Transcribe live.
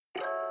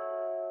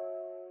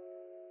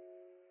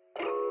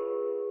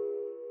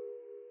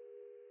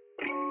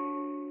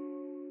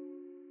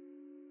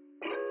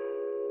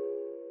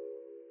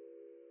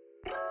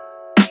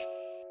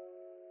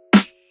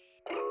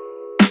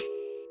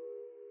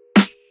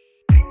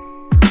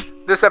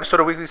This episode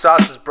of Weekly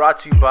Sauce is brought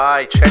to you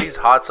by Chetty's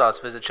Hot Sauce.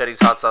 Visit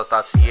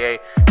chettyshotsauce.ca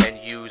and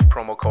use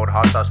promo code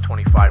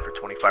HOTSAUCE25 for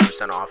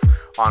 25% off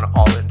on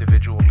all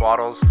individual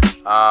bottles.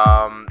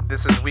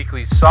 This is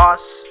Weekly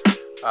Sauce,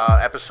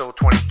 episode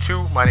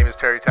 22. My name is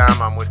Terry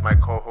Tam. I'm with my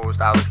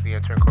co-host Alex the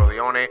Intern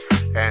Corleone,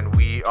 and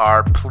we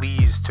are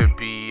pleased to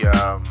be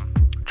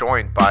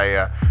joined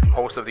by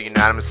host of the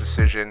Unanimous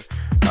Decision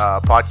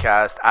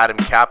podcast, Adam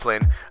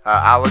Kaplan.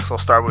 Alex, I'll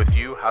start with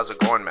you. How's it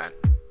going, man?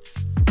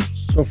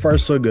 So far,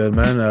 so good,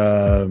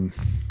 man.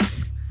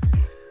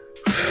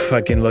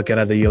 Fucking looking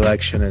at the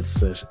election,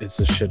 it's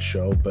a shit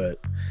show, but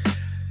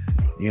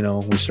you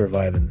know, we're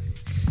surviving.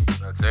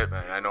 That's it,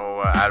 man. I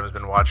know Adam's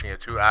been watching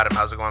it too. Adam,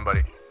 how's it going,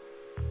 buddy?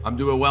 I'm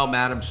doing well,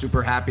 Matt. I'm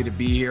super happy to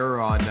be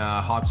here on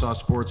Hot Sauce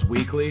Sports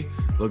Weekly.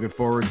 Looking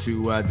forward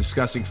to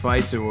discussing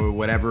fights and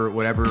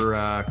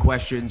whatever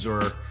questions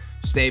or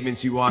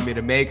statements you want me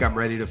to make. I'm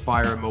ready to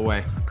fire them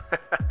away.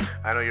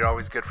 I know you're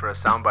always good for a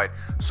soundbite.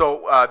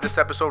 So this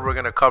episode we're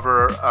gonna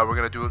cover. We're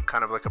gonna do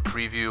kind of like a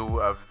preview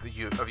of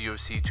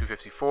UFC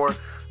 254.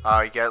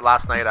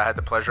 Last night I had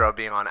the pleasure of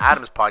being on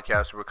Adam's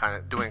podcast. We're kind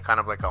of doing kind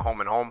of like a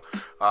home and home,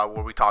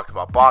 where we talked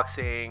about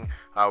boxing.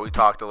 We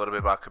talked a little bit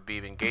about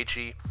Khabib and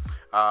Gaethje.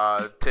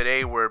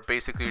 Today we're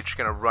basically just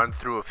gonna run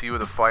through a few of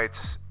the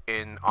fights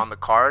on the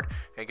card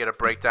and get a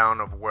breakdown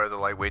of where the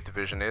lightweight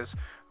division is.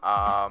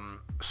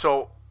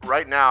 So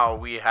right now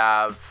we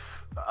have.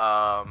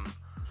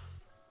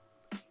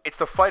 It's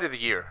the fight of the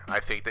year, I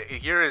think. The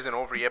year isn't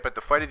over yet, but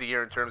the fight of the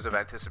year in terms of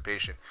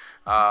anticipation.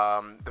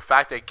 The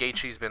fact that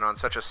Gaethje's been on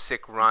such a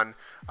sick run.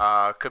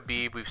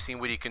 Khabib, we've seen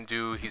what he can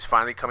do. He's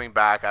finally coming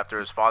back after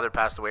his father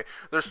passed away.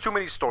 There's too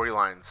many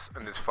storylines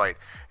in this fight,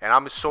 and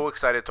I'm so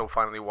excited to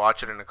finally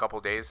watch it in a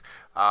couple days.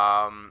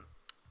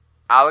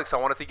 Alex, I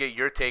wanted to get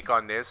your take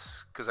on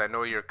this because I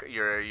know you're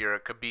a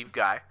Khabib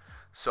guy.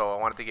 So I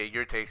wanted to get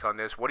your take on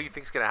this. What do you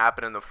think is going to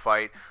happen in the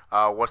fight?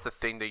 What's the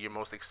thing that you're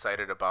most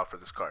excited about for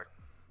this card?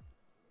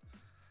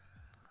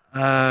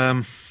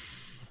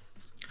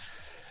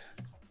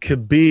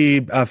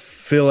 Khabib, I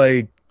feel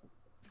like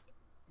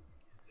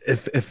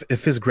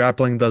if his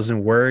grappling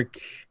doesn't work,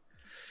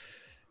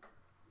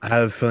 I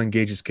have a feeling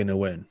Gaethje is gonna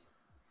win.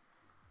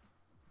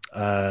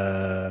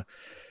 Gaethje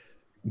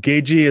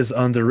is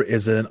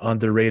an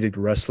underrated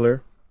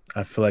wrestler.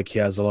 I feel like he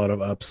has a lot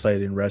of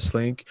upside in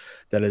wrestling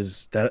that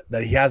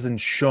he hasn't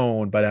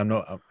shown,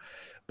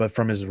 but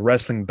from his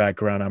wrestling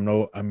background,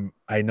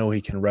 I know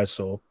he can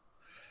wrestle.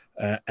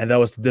 And that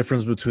was the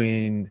difference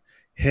between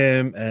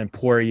him and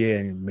Poirier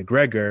and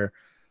McGregor.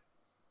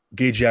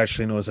 Gaethje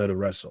actually knows how to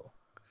wrestle.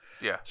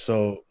 Yeah.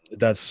 So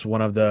that's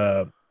one of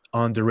the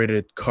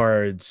underrated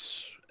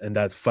cards in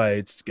that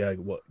fight.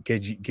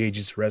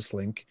 Gaethje's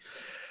wrestling.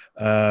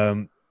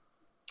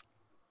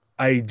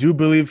 I do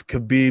believe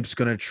Khabib's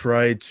gonna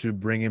try to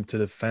bring him to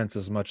the fence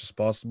as much as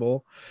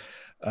possible.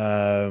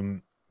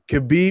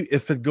 Khabib,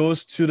 if it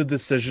goes to the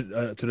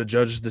decision, to the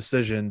judge's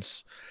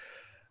decisions,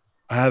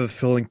 I have a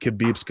feeling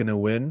Khabib's gonna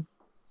win.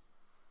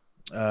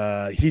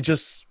 He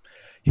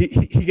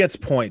gets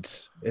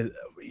points.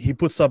 He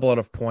puts up a lot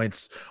of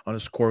points on a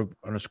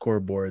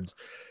scoreboard.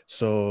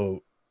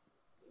 So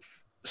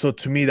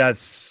to me,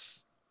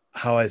 that's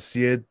how I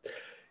see it.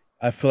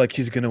 I feel like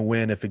he's gonna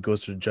win if it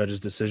goes to the judge's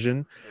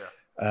decision. Yeah.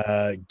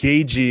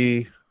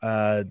 Gaethje,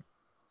 the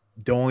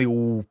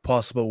only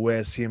possible way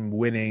I see him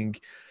winning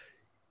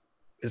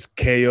is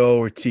KO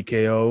or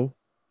TKO,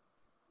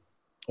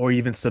 or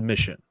even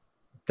submission.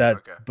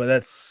 Okay. But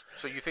that's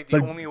so you think the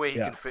only way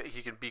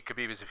he can beat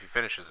Khabib is if he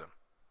finishes him.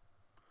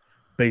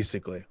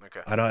 Basically.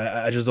 Okay.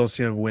 I just don't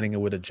see him winning it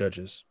with the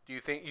judges. Do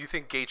you think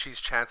Gaethje's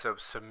chance of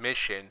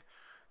submission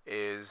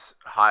is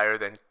higher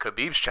than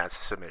Khabib's chance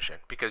of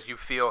submission because you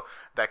feel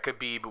that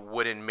Khabib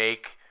wouldn't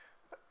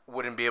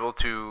be able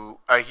to?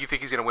 You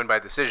think he's going to win by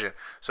decision.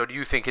 So do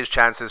you think his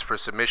chances for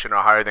submission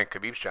are higher than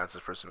Khabib's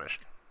chances for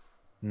submission?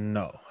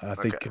 No, I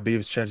think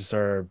Khabib's chances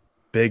are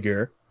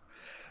bigger.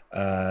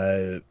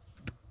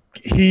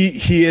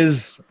 He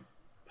is.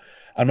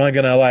 I'm not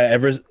gonna lie.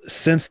 Ever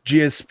since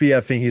GSP, I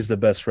think he's the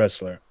best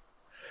wrestler.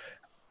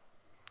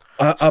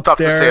 It's tough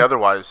to say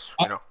otherwise,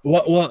 you know.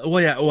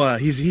 Well,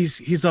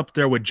 he's up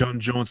there with John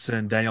Jones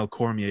and Daniel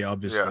Cormier,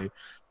 obviously. Yeah.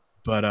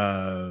 But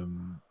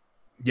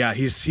yeah,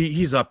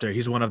 he's up there.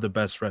 He's one of the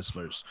best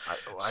wrestlers. I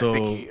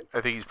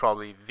think he's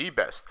probably the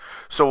best.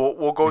 So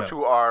we'll go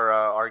to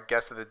our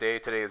guest of the day.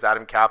 Today is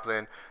Adam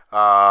Kaplan,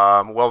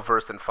 well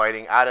versed in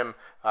fighting. Adam,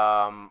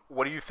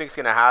 what do you think is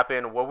going to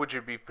happen? What would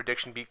your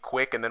prediction be?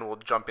 Quick, and then we'll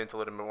jump into a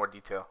little bit more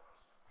detail.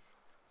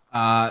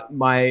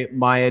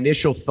 My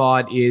initial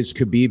thought is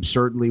Khabib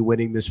certainly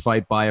winning this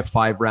fight by a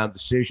 5-round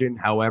decision.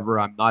 However,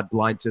 I'm not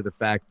blind to the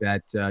fact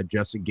that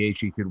Justin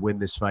Gaethje could win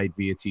this fight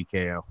via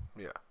TKO.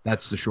 Yeah,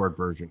 that's the short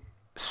version.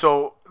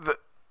 So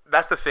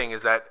that's the thing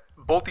is that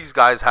both these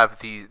guys have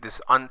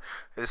this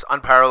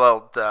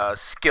unparalleled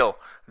skill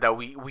that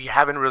we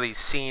haven't really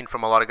seen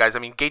from a lot of guys. I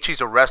mean,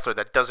 Gaethje's a wrestler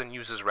that doesn't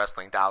use his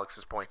wrestling, to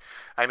Alex's point.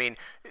 I mean,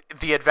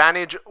 the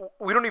advantage,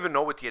 we don't even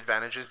know what the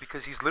advantage is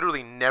because he's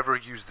literally never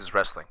used his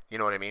wrestling. You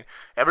know what I mean?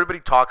 Everybody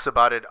talks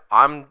about it.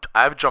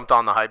 I've jumped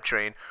on the hype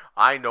train.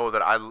 I know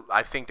that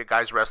I think the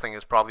guy's wrestling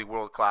is probably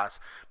world class,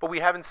 but we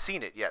haven't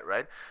seen it yet,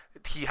 right?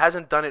 He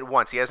hasn't done it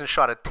once. He hasn't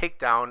shot a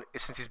takedown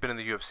since he's been in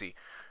the UFC,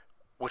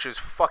 which is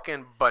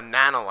fucking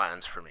banana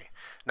lands for me.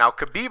 Now,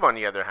 Khabib, on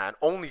the other hand,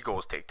 only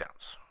goes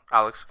takedowns.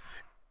 Alex?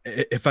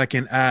 If I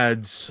can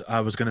add, I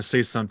was going to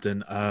say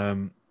something.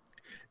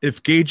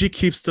 If Gaethje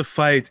keeps the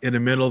fight in the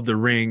middle of the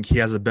ring, he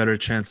has a better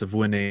chance of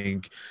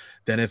winning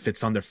than if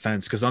it's on the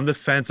fence. Because on the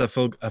fence, I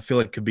feel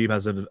like Khabib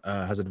has an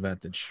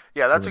advantage.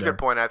 Yeah, that's a good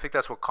point. I think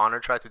that's what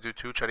Conor tried to do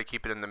too, try to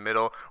keep it in the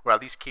middle, or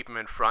at least keep him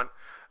in front.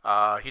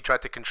 He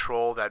tried to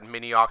control that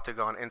mini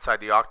octagon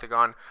inside the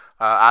octagon.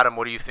 Adam,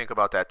 what do you think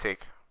about that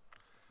take?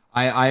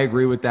 I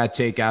agree with that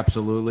take,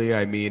 absolutely.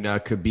 I mean,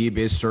 Khabib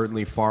is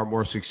certainly far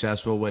more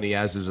successful when he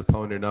has his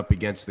opponent up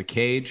against the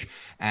cage,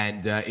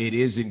 and it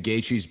is in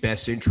Gaethje's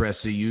best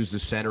interest to use the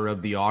center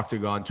of the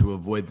octagon to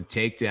avoid the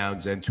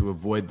takedowns and to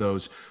avoid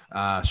those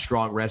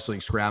strong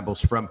wrestling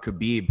scrambles from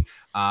Khabib.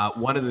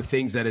 One of the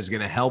things that is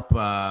going to help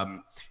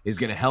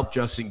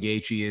Justin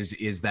Gaethje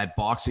is that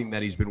boxing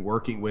that he's been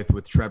working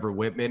with Trevor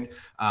Whitman.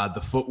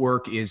 The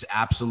footwork is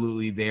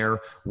absolutely there.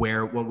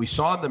 Where when we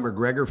saw in the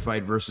McGregor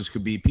fight versus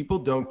Khabib, people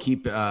don't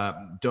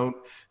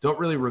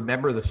really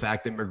remember the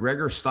fact that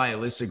McGregor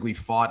stylistically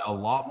fought a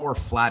lot more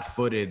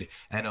flat-footed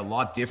and a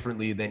lot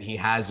differently than he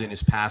has in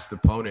his past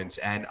opponents.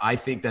 And I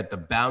think that the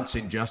bounce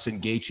in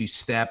Justin Gaethje's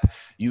step,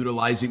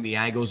 utilizing the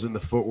angles in the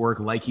footwork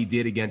like he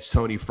did against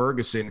Tony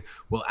Ferguson,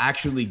 will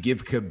actually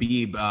give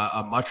Khabib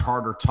a much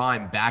harder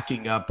time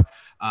backing up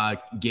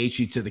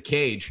Gaethje to the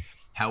cage.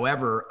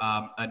 However,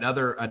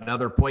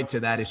 another point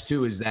to that is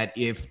that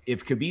if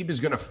Khabib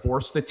is going to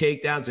force the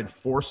takedowns and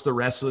force the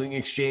wrestling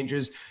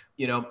exchanges,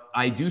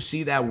 I do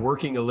see that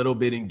working a little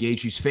bit in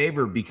Gaethje's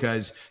favor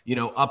because,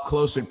 up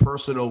close and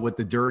personal with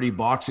the dirty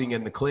boxing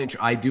and the clinch,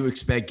 I do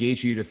expect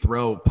Gaethje to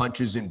throw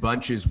punches and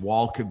bunches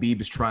while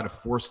Khabib is trying to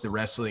force the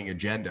wrestling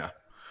agenda.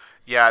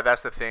 Yeah,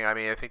 that's the thing. I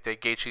mean, I think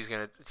that Gaethje's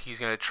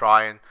gonna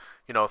try and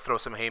throw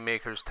some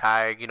haymakers,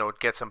 tag,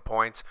 get some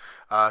points.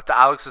 To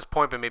Alex's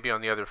point, but maybe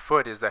on the other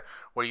foot, is that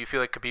where you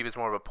feel like Khabib is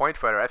more of a point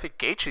fighter. I think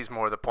Gaethje's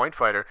more of the point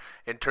fighter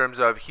in terms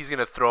of he's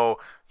gonna throw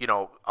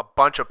a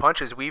bunch of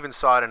punches. We even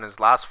saw it in his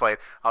last fight.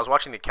 I was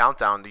watching the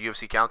countdown, the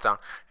UFC countdown,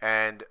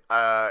 and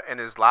in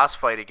his last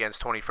fight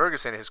against Tony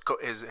Ferguson,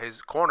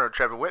 his corner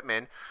Trevor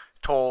Whitman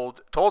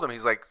told him,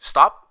 he's like,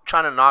 stop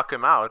trying to knock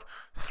him out,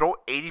 throw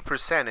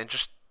 80% and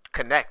just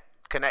connect,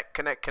 and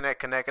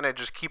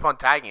just keep on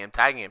tagging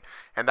him.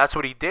 And that's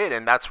what he did,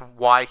 and that's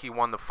why he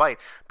won the fight,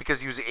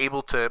 because he was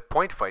able to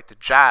point fight, to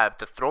jab,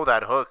 to throw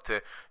that hook,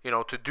 to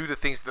do the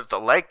things, that the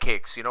leg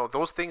kicks,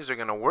 those things are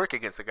going to work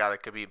against a guy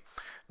like Khabib.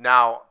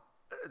 Now,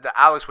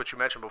 Alex, what you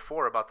mentioned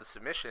before about the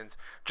submissions,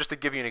 just to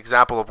give you an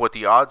example of what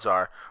the odds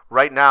are,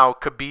 right now,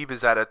 Khabib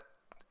is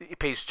he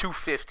pays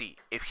 $250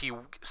 if he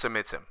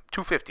submits him.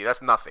 $250,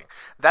 that's nothing.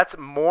 That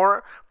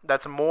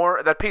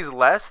pays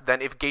less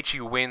than if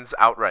Gaethje wins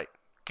outright.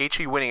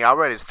 Gaethje winning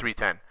outright is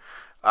 $310.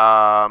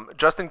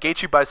 Justin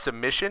Gaethje by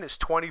submission is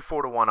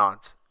 24-1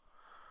 odds.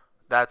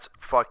 That's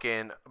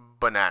fucking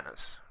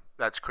bananas.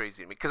 That's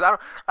crazy to me, because I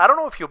don't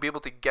know if he'll be able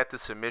to get the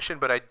submission,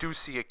 but I do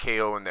see a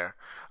KO in there.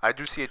 I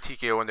do see a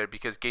TKO in there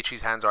because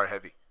Gaethje's hands are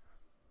heavy.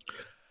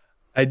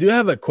 I do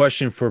have a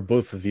question for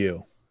both of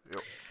you.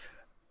 Yep.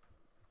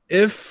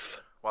 If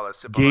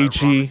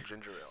Gaethje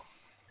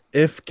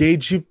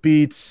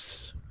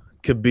beats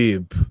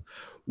Khabib,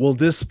 will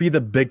this be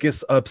the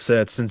biggest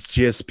upset since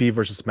GSP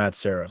versus Matt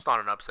Serra? It's not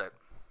an upset.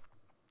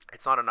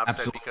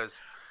 Absolutely. Because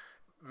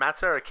Matt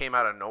Serra came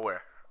out of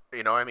nowhere.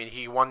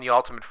 He won the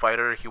Ultimate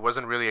Fighter. He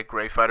wasn't really a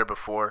great fighter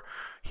before.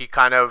 He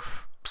kind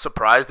of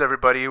surprised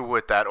everybody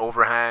with that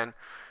overhand,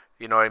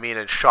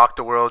 and shocked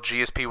the world.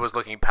 GSP was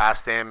looking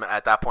past him.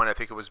 At that point, I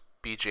think it was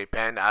BJ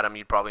Penn. Adam,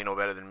 you'd probably know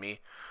better than me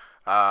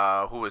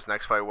who his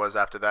next fight was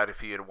after that if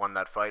he had won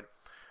that fight.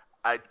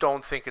 I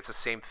don't think it's the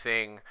same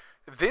thing.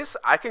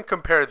 I can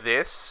compare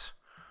this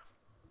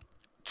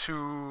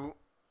to,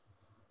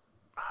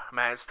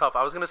 man, it's tough.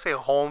 I was going to say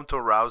Holm to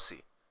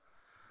Rousey.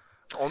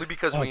 Only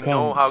because we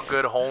know how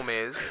good Holm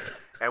is,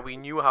 and we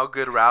knew how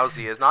good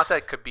Rousey is. Not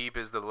that Khabib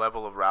is the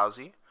level of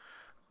Rousey,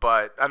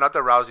 but not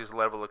that Rousey is the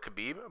level of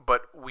Khabib,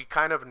 but we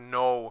kind of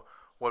know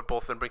what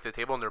both of them bring to the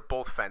table, and they're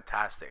both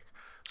fantastic.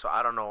 So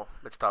I don't know.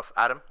 It's tough.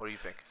 Adam, what do you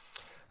think?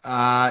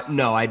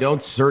 No, I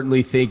don't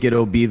certainly think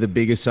it'll be the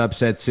biggest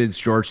upset since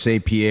George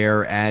St.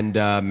 Pierre and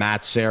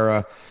Matt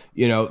Serra.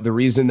 The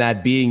reason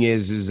that being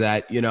is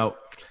that,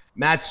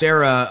 Matt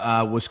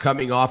Serra was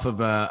coming off of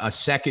a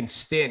second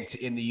stint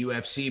in the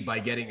UFC by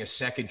getting a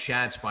second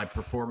chance by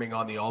performing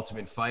on the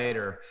Ultimate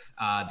Fighter.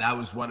 That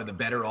was one of the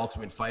better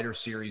Ultimate Fighter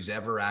series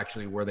ever,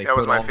 actually, where they that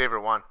was my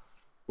favorite one.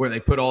 where they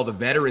put all the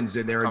veterans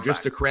in there. And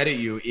just to credit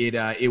you,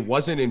 it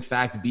wasn't in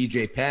fact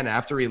BJ Penn.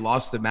 After he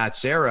lost to Matt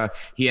Serra,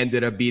 he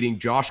ended up beating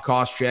Josh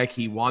Koscheck.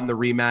 He won the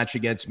rematch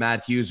against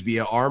Matt Hughes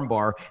via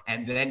armbar,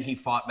 and then he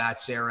fought Matt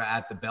Serra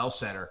at the Bell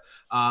Center.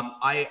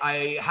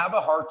 I have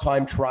a hard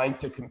time trying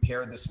to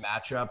compare this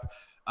matchup.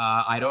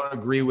 I don't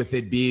agree with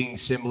it being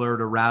similar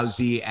to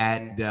Rousey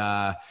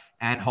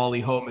and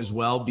Holly Holm as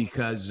well,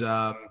 because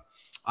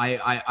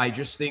I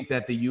just think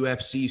that the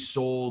UFC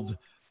sold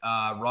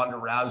Ronda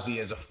Rousey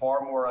as a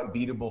far more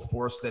unbeatable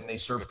force than they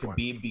serve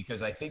Khabib,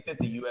 because I think that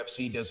the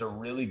UFC does a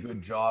really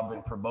good job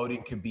in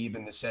promoting Khabib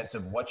in the sense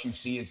of what you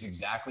see is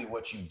exactly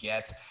what you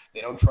get.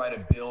 They don't try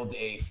to build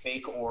a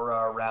fake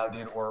aura around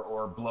it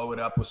or blow it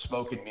up with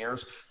smoke and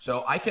mirrors.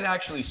 So I can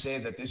actually say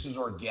that this is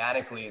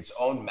organically its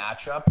own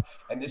matchup,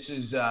 and this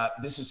is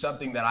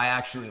something that I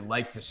actually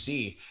like to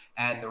see.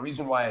 And the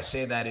reason why I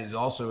say that is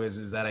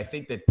that I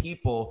think that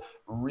people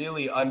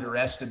really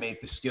underestimate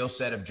the skill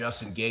set of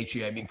Justin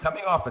Gaethje. I mean,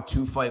 coming off a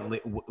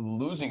 2-fight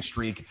losing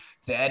streak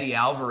to Eddie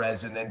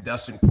Alvarez and then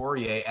Dustin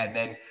Poirier, and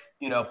then,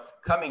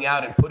 coming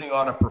out and putting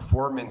on a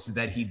performance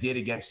that he did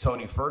against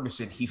Tony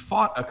Ferguson, he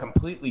fought a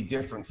completely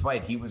different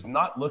fight. He was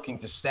not looking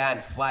to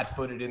stand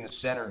flat-footed in the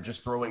center,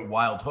 just throwing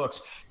wild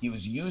hooks. He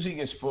was using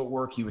his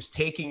footwork. He was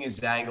taking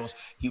his angles.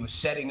 He was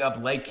setting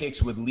up leg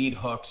kicks with lead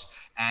hooks.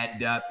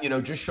 And,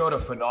 just showed a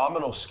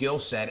phenomenal skill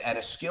set, and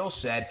a skill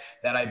set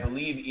that I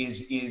believe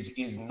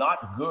is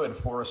not good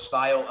for a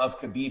style of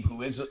Khabib,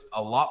 who is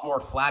a lot more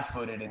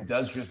flat-footed and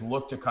does just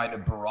look to kind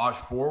of barrage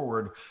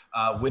forward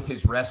with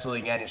his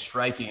wrestling and his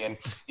striking. And,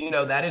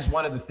 that is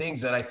one of the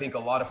things that I think a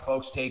lot of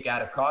folks take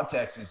out of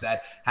context, is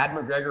that had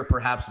McGregor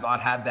perhaps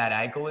not had that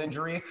ankle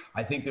injury,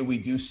 I think that we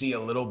do see a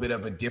little bit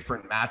of a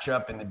different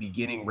matchup in the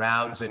beginning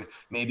rounds, and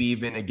maybe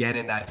even again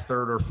in that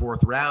third or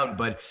fourth round.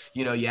 But,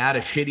 you add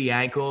a shitty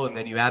ankle, and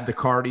then you add the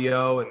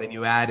cardio, and then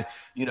you add,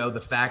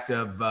 the fact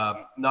of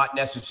not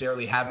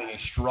necessarily having a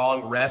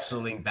strong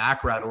wrestling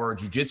background or a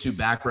jiu-jitsu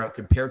background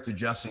compared to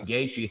Justin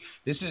Gaethje.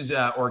 This is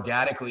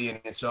organically in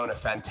its own a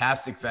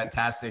fantastic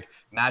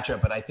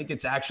matchup, and I think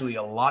it's actually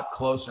a lot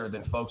closer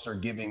than folks are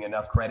giving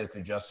enough credit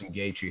to Justin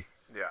Gaethje.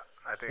 Yeah,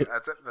 I think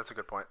that's a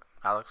good point,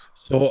 Alex.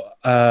 So,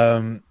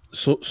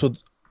 so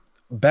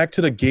back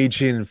to the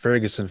Gaethje and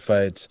Ferguson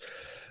fights.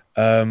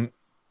 The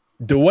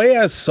way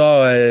I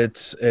saw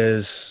it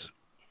is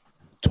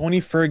Tony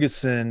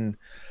Ferguson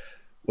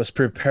was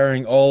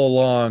preparing all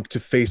along to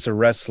face a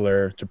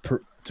wrestler,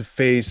 to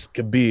face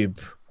Khabib.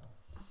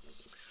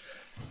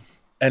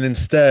 And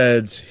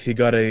instead, he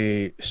got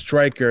a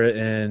striker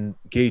in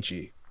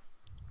Gaethje.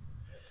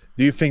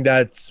 Do you think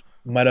that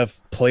might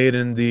have played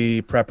in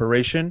the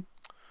preparation?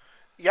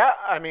 Yeah,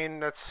 I mean,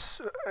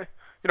 that's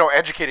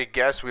educated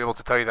guess. We're able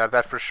to tell you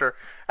that for sure.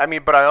 I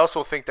mean, but I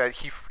also think that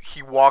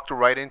he walked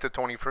right into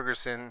Tony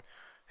Ferguson,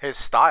 his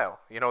style,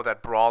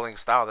 that brawling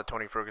style that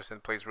Tony Ferguson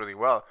plays really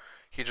well.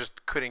 He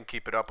just couldn't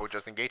keep it up with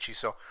Justin Gaethje.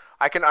 So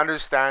I can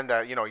understand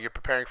that, you're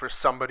preparing for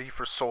somebody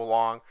for so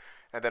long,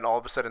 and then all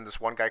of a sudden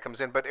this one guy comes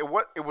in. But it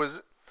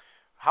was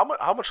how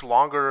much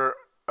longer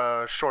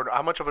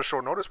how much of a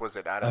short notice was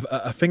it, Adam?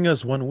 I think it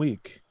was 1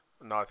 week.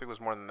 No, I think it was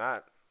more than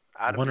that.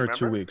 Adam, 1 or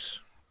 2 weeks.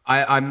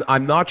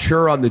 I'm not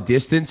sure on the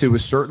distance. It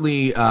was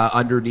certainly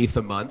underneath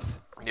a month.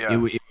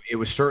 Yeah. It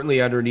was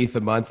certainly underneath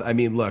a month. I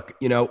mean, look,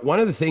 one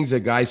of the things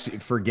that guys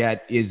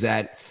forget is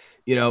that,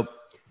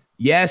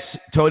 yes,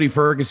 Tony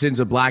Ferguson's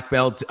a black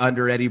belt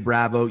under Eddie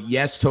Bravo.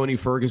 Yes, Tony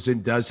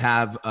Ferguson does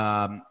have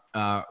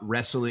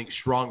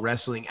strong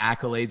wrestling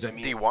accolades. I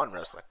mean, D1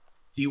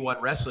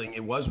 wrestling.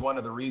 It was one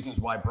of the reasons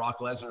why Brock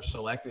Lesnar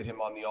selected him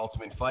on The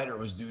Ultimate Fighter,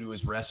 was due to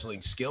his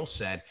wrestling skill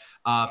set.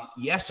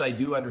 Yes, I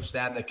do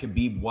understand that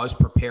Khabib was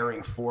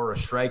preparing for a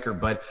striker,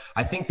 but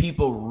I think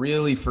people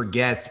really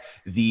forget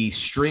the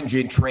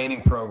stringent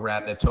training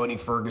program that Tony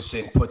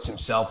Ferguson puts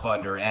himself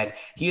under. And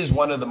he is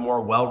one of the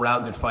more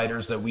well-rounded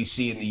fighters that we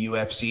see in the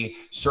UFC,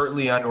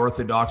 certainly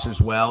unorthodox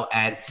as well.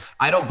 And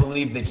I don't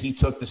believe that he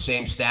took the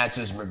same stance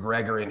as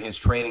McGregor in his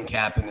training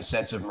camp, in the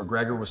sense of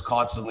McGregor was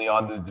constantly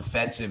on the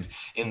defensive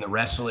in the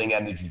wrestling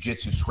and the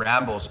jiu-jitsu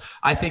scrambles.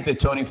 I think that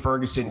Tony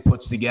Ferguson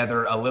puts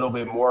together a little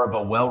bit more of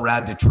a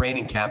well-rounded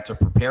training camp to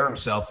prepare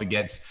himself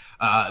against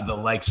the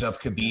likes of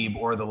Khabib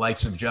or the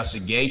likes of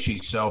Justin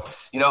Gaethje. So,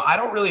 I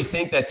don't really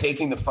think that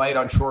taking the fight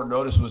on short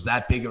notice was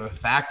that big of a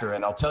factor.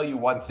 And I'll tell you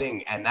one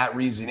thing, and that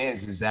reason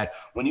is that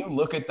when you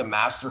look at the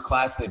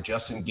masterclass that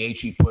Justin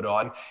Gaethje put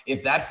on,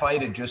 if that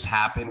fight had just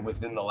happened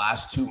within the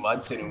last 2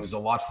 months and it was a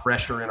lot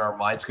fresher in our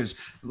minds, because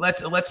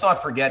let's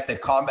not forget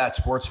that combat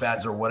sports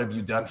fans are what have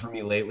you done for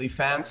me lately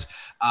fans.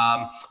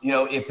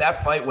 If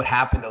that fight would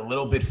happen a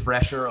little bit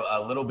fresher,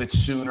 a little bit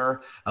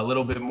sooner, a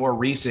little bit more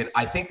recent,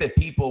 I think that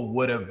people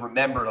would have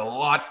remembered a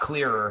lot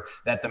clearer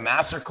that the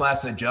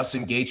masterclass that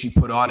Justin Gaethje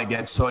put on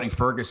against Tony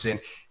Ferguson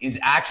is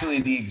actually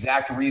the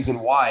exact reason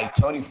why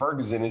Tony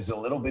Ferguson is a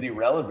little bit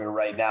irrelevant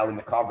right now in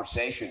the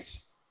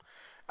conversations.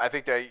 I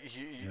think that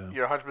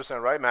you're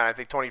 100% right, man. I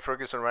think Tony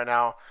Ferguson right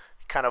now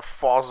kind of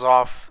falls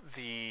off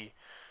the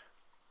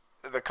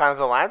the kind of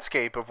the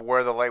landscape of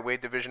where the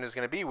lightweight division is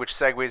going to be, which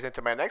segues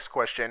into my next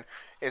question,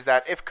 is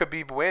that if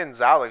Khabib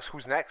wins, Alex,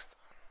 who's next?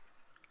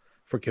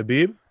 For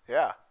Khabib?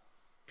 Yeah.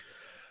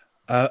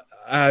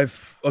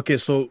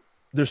 So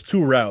there's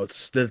two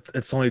routes.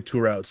 It's only two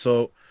routes.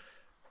 So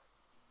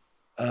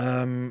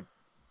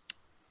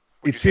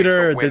it's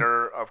either the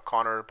winner of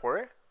Conor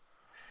Poirier?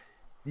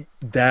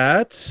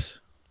 That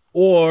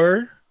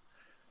or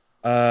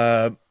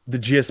the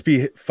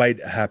GSP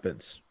fight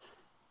happens.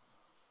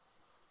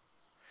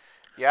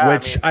 Yeah,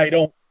 which I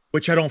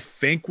don't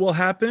think will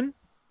happen,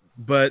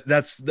 but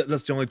that's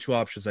the only two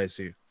options I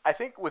see. I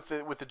think with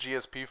the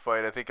GSP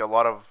fight, I think a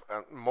lot of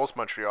most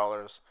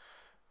Montrealers,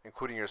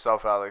 including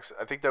yourself, Alex,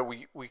 I think that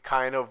we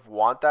kind of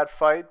want that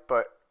fight,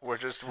 but we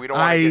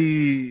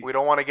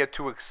don't want to get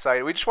too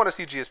excited. We just want to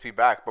see GSP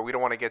back, but we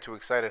don't want to get too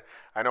excited.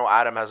 I know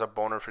Adam has a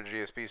boner for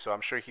GSP, so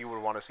I'm sure he would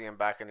want to see him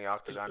back in the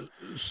octagon.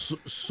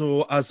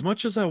 So as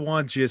much as I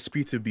want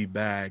GSP to be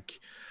back,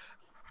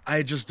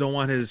 I just don't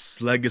want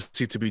his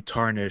legacy to be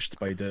tarnished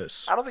by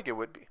this. I don't think it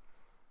would be.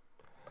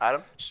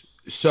 Adam?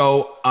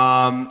 So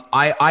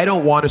I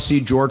don't want to see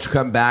George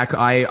come back.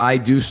 I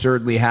do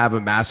certainly have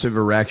a massive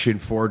erection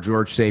for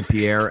George St.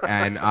 Pierre,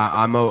 and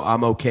I'm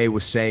okay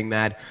with saying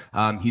that.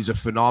 He's a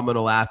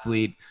phenomenal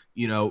athlete.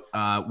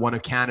 One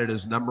of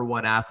Canada's number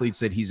one athletes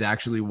that he's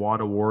actually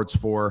won awards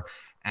for,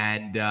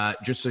 and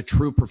just a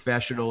true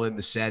professional in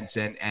the sense.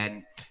 And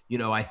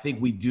I think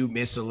we do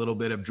miss a little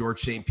bit of George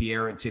St.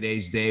 Pierre in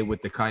today's day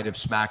with the kind of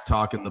smack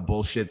talk and the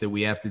bullshit that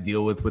we have to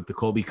deal with the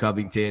Colby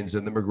Covingtons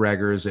and the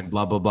McGregors and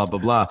blah, blah, blah, blah,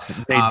 blah.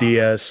 Nate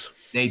Diaz.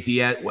 Nick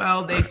Diaz.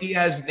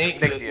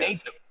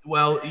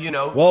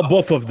 Well,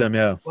 both of them,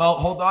 yeah. Well,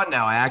 hold on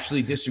now. I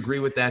actually disagree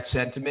with that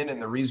sentiment.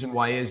 And the reason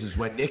why is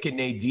when Nick and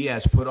Nate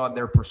Diaz put on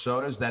their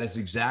personas, that is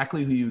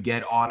exactly who you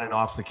get on and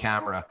off the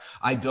camera.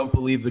 I don't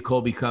believe the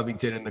Colby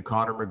Covington and the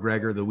Conor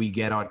McGregor that we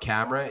get on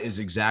camera is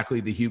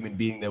exactly the human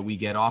being that we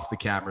get off the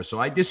camera. So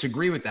I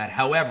disagree with that.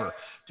 However,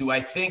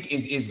 what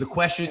is the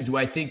question,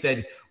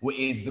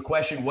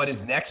 what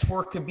is next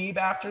for Khabib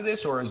after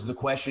this? Or is the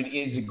question,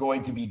 is it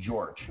going to be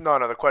George?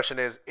 No, the question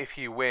is, if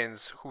he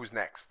wins, who's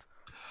next?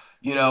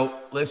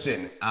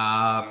 Listen,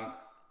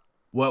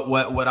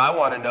 what I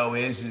want to know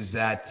is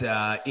that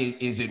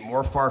is it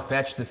more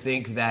far-fetched to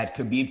think that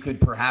Khabib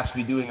could perhaps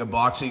be doing a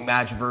boxing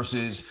match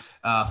versus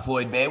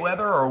Floyd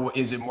Mayweather, or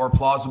is it more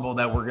plausible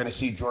that we're going to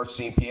see George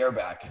St. Pierre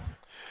back?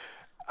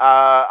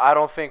 I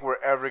don't think we're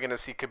ever going to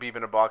see Khabib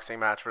in a boxing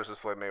match versus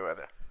Floyd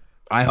Mayweather.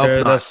 I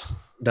hope not.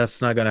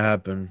 That's not gonna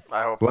happen.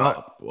 I hope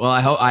not. Well,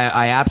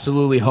 I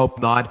absolutely hope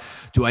not.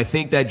 Do I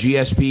think that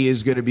GSP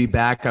is going to be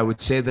back? I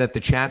would say that the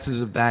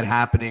chances of that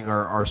happening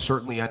are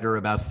certainly under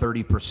about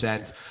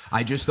 30%.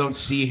 I just don't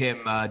see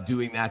him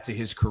doing that to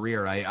his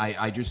career.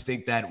 I just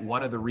think that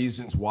one of the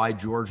reasons why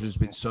George has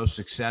been so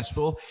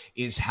successful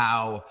is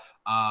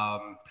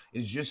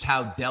just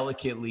how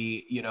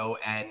delicately,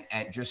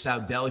 and just how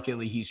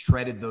delicately he's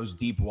treaded those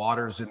deep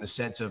waters in the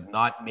sense of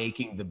not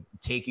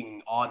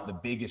taking on the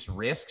biggest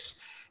risks.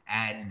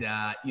 And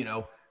I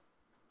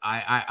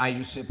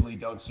just simply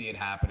don't see it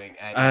happening.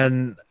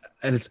 And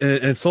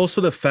it's also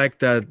the fact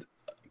that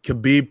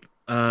Khabib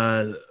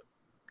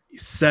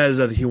says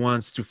that he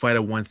wants to fight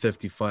at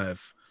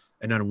 155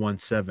 and not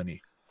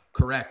 170.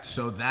 Correct.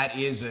 So that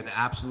is an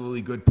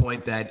absolutely good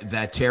point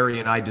that Terry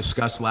and I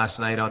discussed last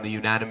night on the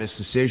unanimous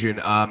decision.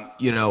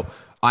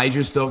 I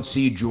just don't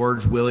see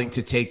George willing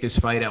to take this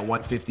fight at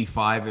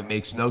 155. It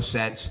makes no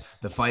sense.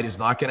 The fight is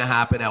not going to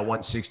happen at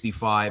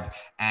 165.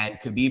 And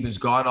Khabib has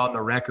gone on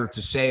the record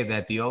to say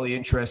that the only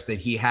interest that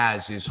he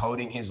has is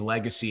honing his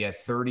legacy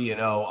at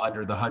 30-0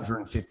 under the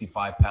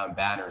 155-pound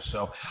banner.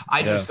 So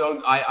I just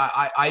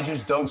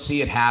don't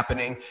see it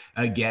happening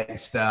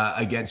against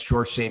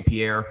George St.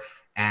 Pierre.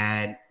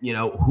 And,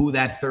 who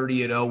that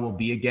 30-0 will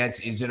be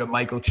against, is it a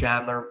Michael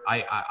Chandler?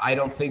 I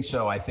don't think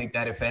so. I think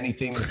that if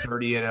anything, the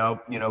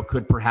 30-0,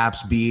 could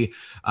perhaps be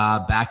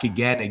back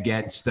again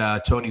against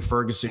Tony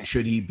Ferguson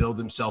should he build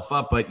himself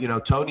up. But,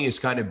 Tony is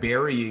kind of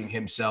burying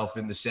himself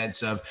in the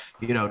sense of,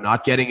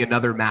 not getting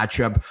another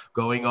matchup,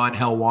 going on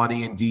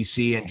Helwani in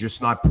DC and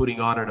just not putting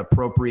on an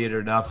appropriate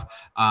enough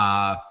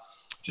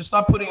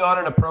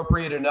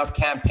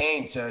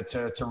campaign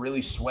to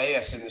really sway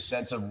us in the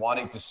sense of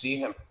wanting to see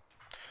him.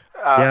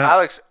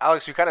 Alex,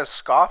 you kind of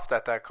scoffed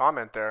at that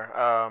comment there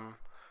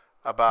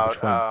about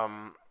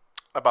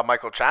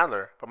Michael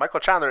Chandler, but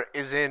Michael Chandler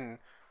is in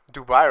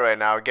Dubai right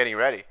now getting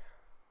ready.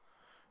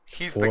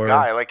 He's the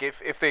guy. Like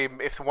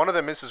if one of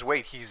them misses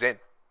weight, he's in.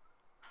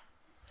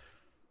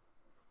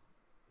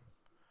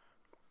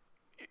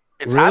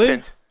 It's really?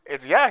 Happened.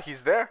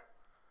 He's there.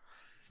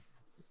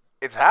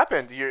 It's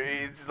happened.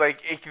 It's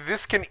like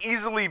this can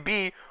easily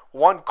be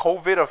one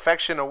COVID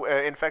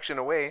infection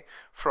away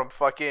from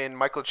fucking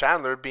Michael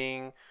Chandler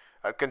being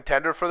a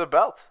contender for the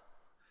belt.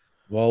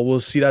 Well, we'll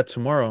see that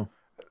tomorrow.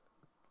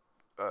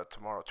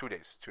 Tomorrow, 2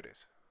 days.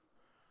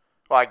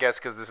 Well, I guess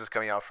because this is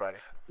coming out Friday.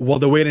 Well,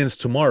 the weigh-in's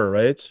tomorrow,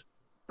 right?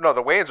 No,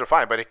 the weigh-ins are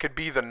fine, but it could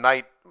be the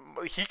night.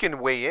 He can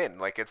weigh in.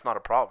 Like, it's not a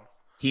problem.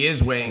 He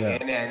is weighing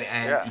in,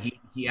 and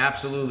He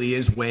absolutely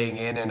is weighing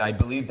in, and I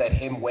believe that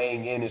him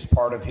weighing in is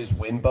part of his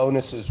win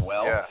bonus as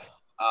well. Yeah.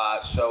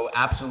 So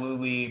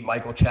absolutely,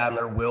 Michael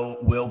Chandler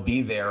will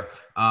be there.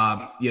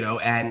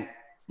 And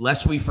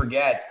lest we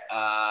forget,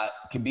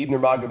 Khabib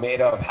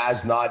Nurmagomedov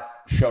has not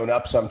shown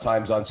up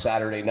sometimes on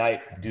Saturday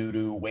night due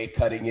to weight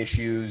cutting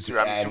issues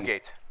and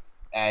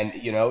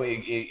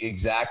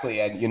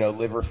exactly, and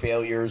liver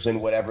failures and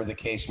whatever the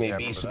case may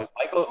be. So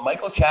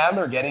Michael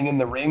Chandler getting in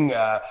the ring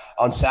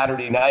on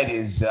Saturday night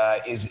is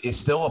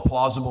still a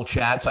plausible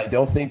chance. I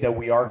don't think that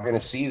we are going to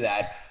see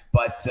that.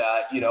 But,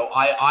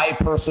 I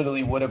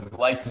personally would have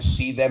liked to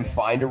see them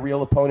find a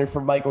real opponent for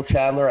Michael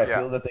Chandler. I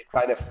feel that they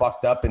kind of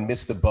fucked up and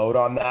missed the boat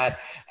on that,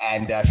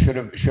 and should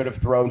have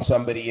thrown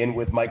somebody in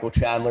with Michael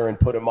Chandler and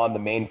put him on the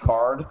main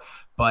card.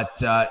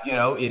 But,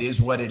 it is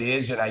what it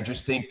is. And I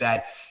just think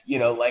that,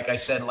 like I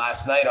said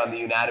last night on the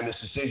unanimous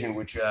decision,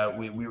 which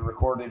we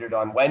recorded it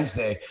on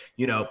Wednesday,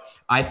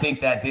 I think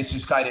that this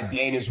is kind of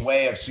Dana's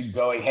way of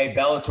going, hey,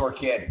 Bellator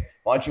kid,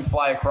 why don't you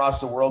fly across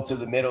the world to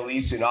the Middle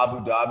East in Abu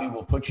Dhabi?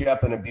 We'll put you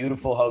up in a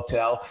beautiful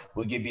hotel.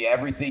 We'll give you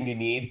everything you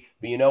need.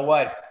 But you know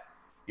what?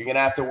 You're going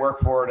to have to work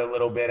for it a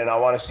little bit. And I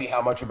want to see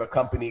how much of a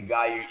company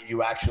guy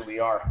you actually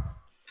are.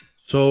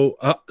 So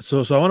I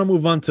want to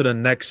move on to the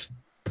next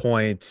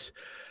point.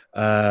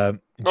 I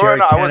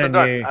wasn't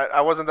done.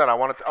 I wasn't done. I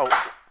wanted to.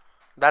 Oh,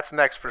 that's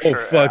next for sure.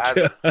 Fuck.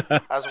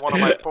 As one of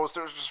my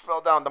posters just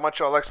fell down, the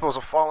Montreal Expos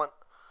have fallen.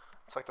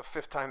 It's like the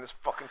 5th time this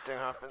fucking thing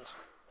happens.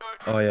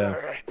 Oh yeah.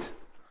 All right.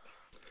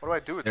 What do I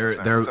do with this?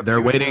 Man?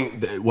 They're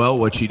waiting. Well,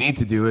 what you need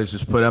to do is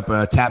just put up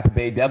a Tampa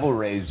Bay Devil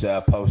Rays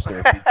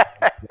poster.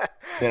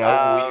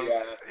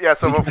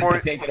 So before we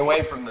take it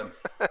away from them.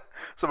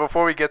 So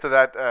before we get to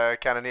that,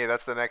 Cannonier,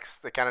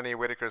 the Cannonier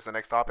Whitaker is the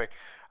next topic.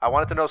 I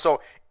wanted to know,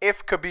 so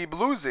if Khabib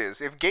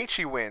loses, if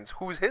Gaethje wins,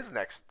 who's his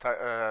next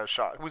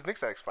shot? Who's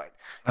Nick's next fight?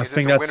 I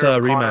think that's a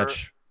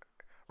rematch.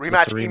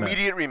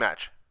 Immediate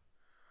rematch.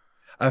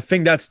 I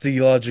think that's the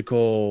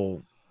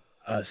logical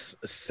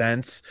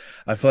sense.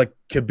 I feel like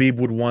Khabib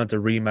would want a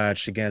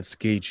rematch against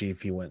Gaethje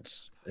if he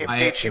wins. If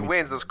Gaethje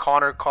wins, does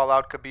Conor call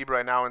out Khabib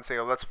right now and say,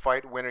 oh, let's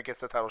fight, winner gets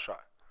the title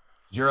shot?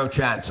 Zero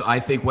chance. I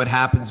think what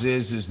happens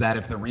is that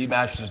if the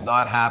rematch does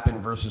not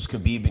happen versus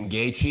Khabib and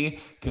Gaethje,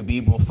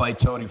 Khabib will fight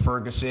Tony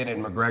Ferguson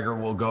and McGregor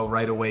will go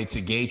right away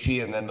to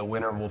Gaethje, and then the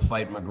winner will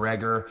fight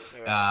McGregor.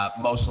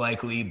 Most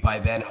likely by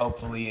then,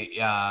 hopefully,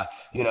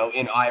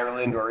 in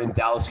Ireland or in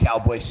Dallas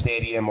Cowboys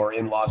Stadium or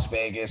in Las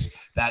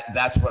Vegas.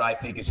 That's what I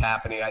think is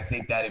happening. I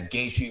think that if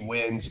Gaethje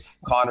wins,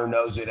 Conor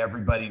knows it,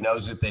 everybody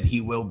knows it, that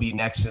he will be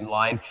next in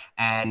line.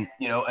 And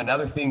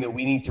another thing that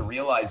we need to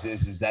realize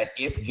is that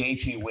if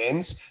Gaethje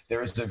wins,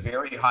 there is a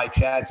very high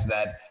chance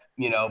that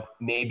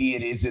maybe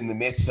it is in the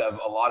midst of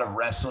a lot of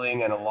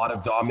wrestling and a lot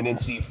of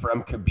dominancy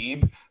from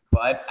Khabib,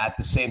 but at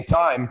the same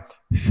time,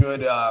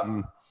 should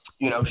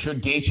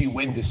Gaethje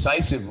win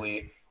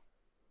decisively,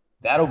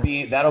 that'll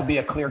be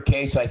a clear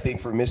case, I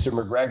think, for Mr.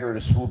 McGregor to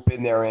swoop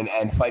in there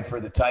and fight for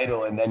the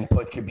title and then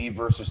put Khabib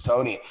versus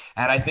Tony.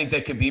 And I think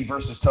that Khabib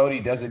versus Tony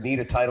doesn't need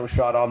a title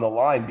shot on the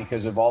line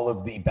because of all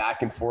of the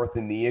back and forth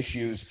and the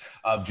issues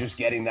of just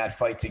getting that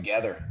fight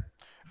together.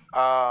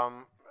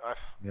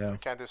 I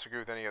can't disagree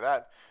with any of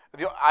that.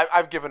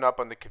 I've given up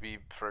on the Khabib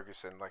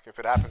Ferguson. Like, if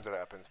it happens, it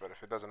happens. But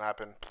if it doesn't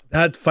happen,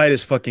 that fight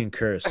is fucking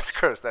cursed. It's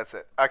cursed. That's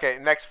it. Okay,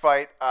 next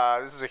fight.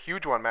 This is a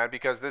huge one, man,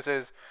 because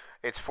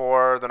it's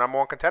for the number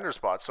 1 contender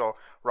spot. So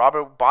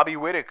Bobby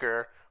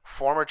Whitaker,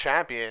 former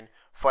champion,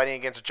 fighting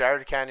against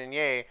Jared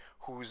Cannonier,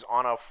 who's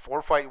on a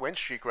 4-fight win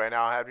streak right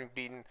now, having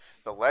beaten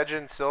the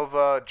legend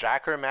Silva,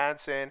 Jack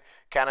Hermanson.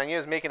 Cannonier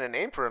is making a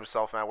name for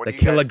himself, man. What do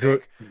you guys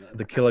think?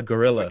 The Killer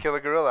Gorilla. The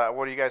Killer Gorilla.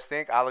 What do you guys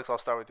think? Alex, I'll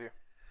start with you.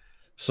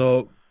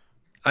 So,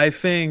 I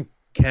think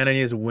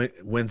Cannonier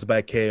wins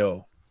by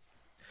KO.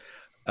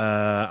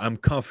 I'm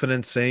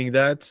confident saying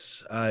that.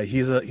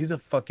 He's a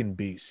fucking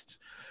beast.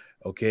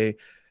 Okay,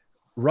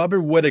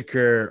 Robert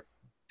Whitaker,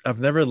 I've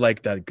never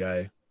liked that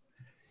guy.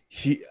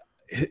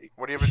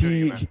 What do you ever do to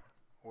you, man?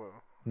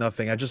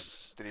 Nothing. Did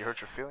he hurt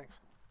your feelings?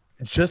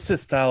 Just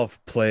his style of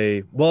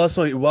play. I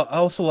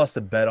also lost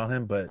a bet on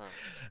him, but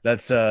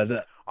that's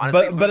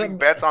honestly, losing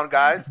bets on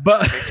guys.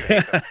 But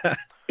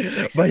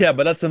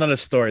that's another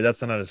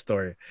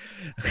story.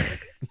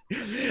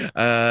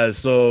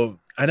 So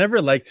I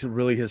never liked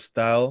really his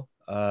style.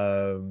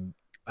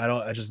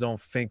 I just don't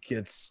think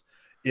it's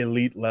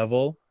elite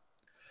level.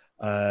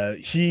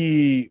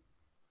 He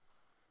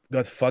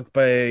got fucked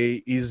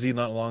by Easy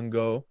not long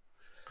ago.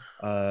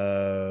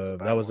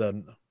 That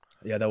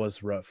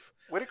was rough.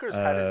 Whitaker's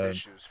had his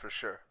issues for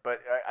sure,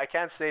 but I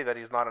can't say that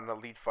he's not an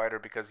elite fighter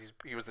because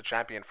he was the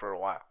champion for a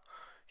while.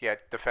 He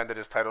had defended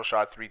his title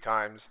shot 3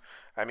 times.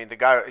 I mean, the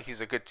guy,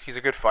 he's a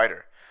good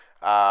fighter.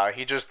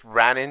 He just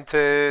ran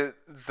into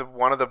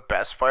one of the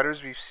best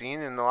fighters we've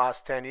seen in the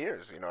last 10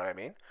 years. You know what I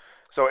mean?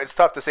 So it's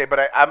tough to say,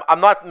 but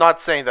I'm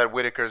not saying that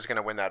Whitaker is going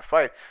to win that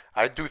fight.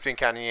 I do think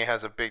Cannonier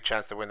has a big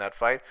chance to win that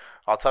fight.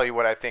 I'll tell you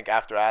what I think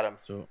after Adam.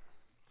 So,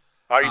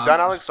 are you done,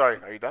 Alex? Sorry,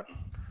 are you done?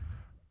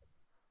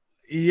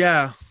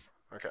 Yeah.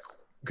 Okay.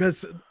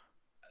 Because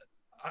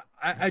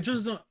I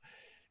just don't.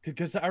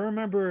 because I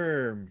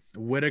remember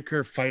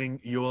Whitaker fighting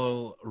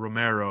Yoel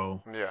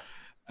Romero, Yeah.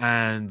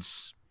 and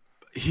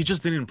he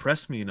just didn't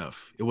impress me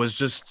enough. It was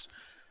just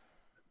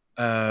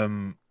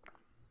um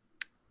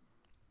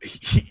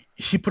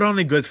he put on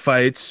a good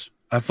fight.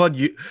 I thought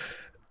you.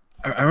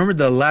 I remember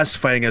the last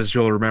fighting as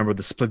Joel remember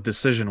the split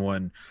decision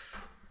one.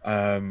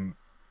 Um,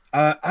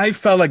 I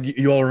felt like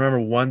you all remember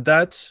won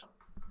that,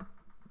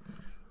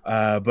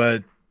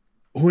 but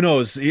who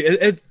knows?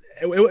 It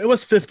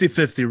was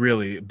 50-50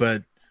 really,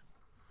 but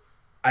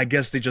I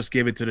guess they just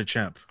gave it to the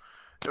champ.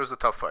 It was a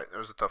tough fight. It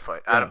was a tough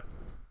fight. Yeah. Adam.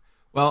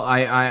 Well,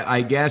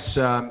 I guess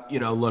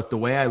look, the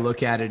way I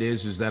look at it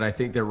is that I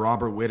think that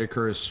Robert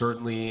Whitaker is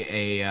certainly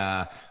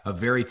a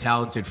very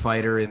talented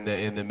fighter in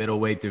the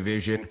middleweight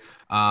division.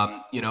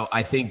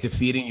 I think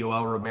defeating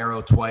Yoel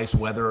Romero twice,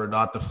 whether or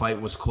not the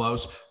fight was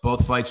close,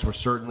 both fights were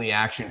certainly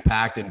action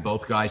packed, and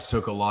both guys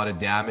took a lot of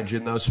damage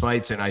in those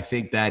fights. And I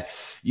think that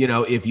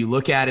if you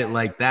look at it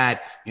like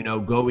that,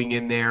 going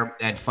in there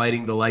and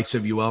fighting the likes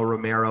of Yoel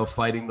Romero,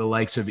 fighting the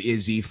likes of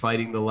Izzy,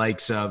 fighting the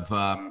likes of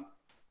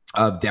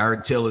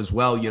Darren Till as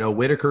well.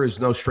 Whitaker is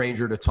no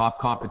stranger to top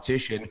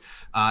competition.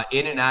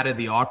 In and out of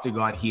the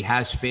octagon, he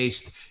has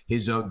faced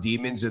his own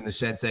demons in the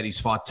sense that he's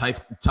fought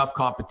tough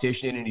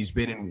competition and he's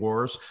been in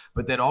wars.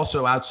 But then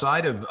also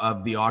outside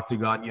of the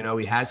octagon,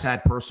 he has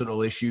had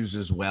personal issues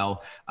as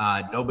well.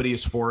 Nobody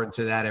is foreign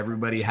to that.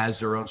 Everybody has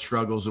their own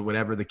struggles or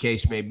whatever the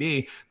case may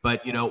be.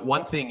 But,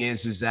 one thing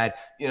is that,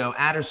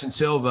 Anderson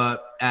Silva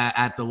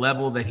at the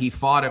level that he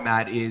fought him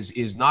at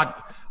is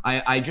not...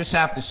 I just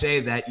have to say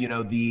that,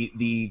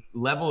 the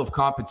level of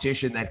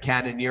competition that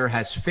Cannonier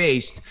has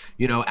faced,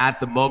 at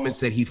the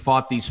moments that he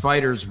fought these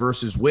fighters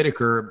versus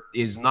Whitaker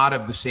is not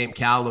of the same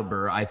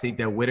caliber. I think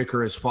that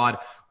Whitaker has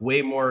fought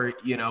way more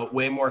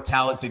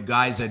talented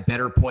guys at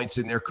better points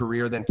in their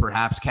career than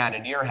perhaps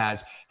Cannonier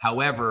has.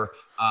 However,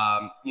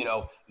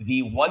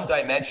 the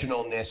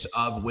one-dimensionalness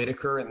of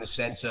Whitaker in the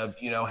sense of,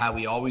 how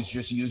he always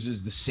just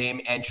uses the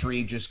same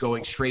entry, just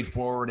going straight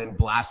forward and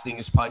blasting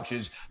his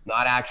punches,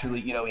 not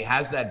actually, he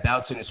has that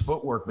bounce in his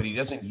footwork, but he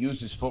doesn't use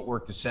his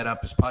footwork to set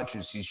up his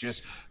punches. He's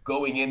just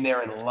going in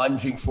there and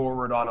lunging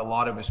forward on a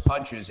lot of his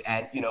punches.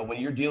 And, when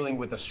you're dealing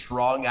with a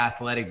strong,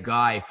 athletic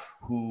guy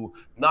who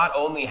not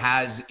only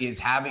is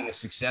having a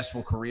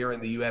successful career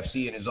in the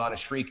UFC and is on a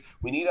streak,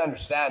 we need to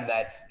understand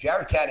that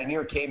Jared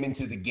Cannonier came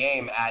into the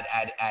game at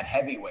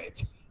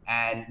heavyweight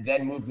and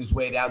then moved his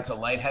way down to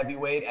light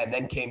heavyweight and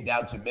then came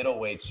down to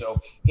middleweight. So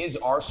his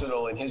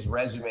arsenal and his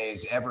resume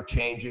is ever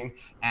changing,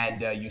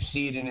 and you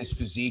see it in his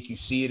physique, you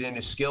see it in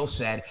his skill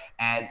set.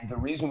 And the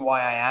reason why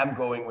I am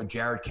going with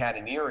Jared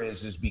Cannonier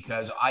is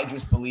because I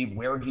just believe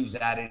where he's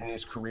at in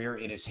his career,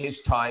 it is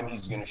his time.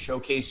 He's going to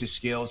showcase his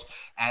skills,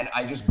 and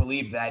I just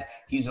believe that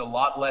he's a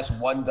lot less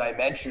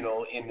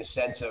one-dimensional in the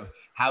sense of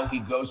how he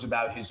goes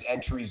about his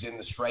entries in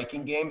the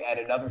striking game. And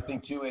another thing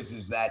too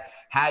is that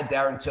had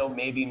Darren Till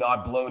maybe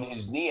not blown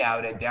his knee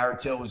out and Darren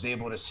Till was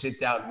able to sit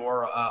down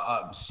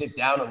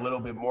a little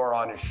bit more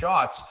on his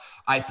shots,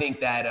 I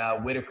think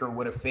that Whitaker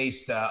would have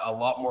faced a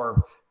lot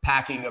more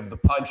packing of the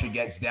punch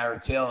against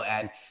Darren Till.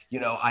 And,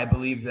 I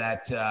believe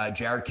that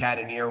Jared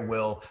Cannonier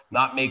will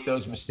not make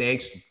those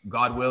mistakes,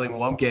 God willing,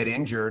 won't get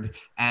injured,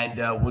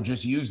 and will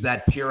just use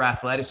that pure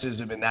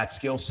athleticism and that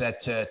skill set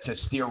to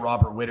steer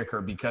Robert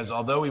Whitaker, because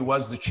although he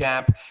was the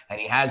champ and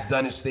he has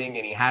done his thing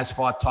and he has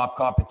fought top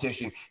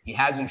competition, he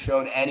hasn't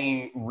shown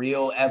any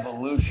real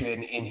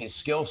evolution in his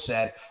skill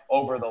set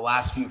over the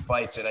last few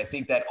fights. And I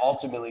think that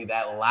ultimately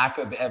that lack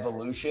of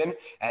evolution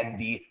and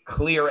the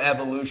clear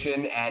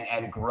evolution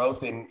and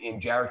growth in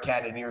Jared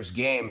Cannonier's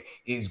game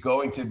is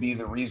going to be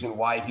the reason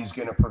why he's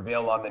going to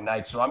prevail on the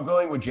night. So I'm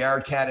going with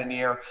Jared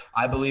Cannonier.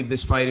 I believe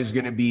this fight is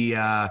going to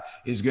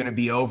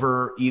be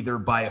over either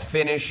by a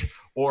finish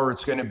or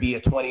it's going to be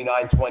a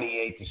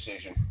 29-28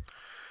 decision.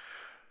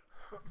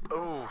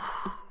 Oh,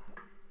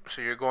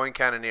 so you're going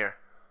Cannonier?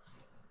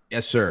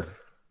 Yes, sir.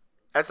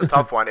 That's a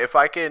tough one. If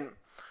I can,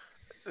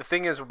 the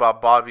thing is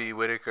about Bobby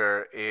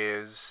Whitaker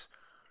is,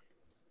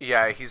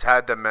 yeah, he's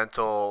had the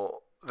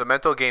mental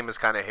game has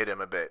kind of hit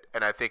him a bit,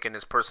 and I think in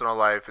his personal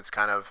life it's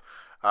kind of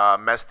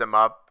messed him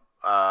up.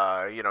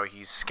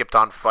 He's skipped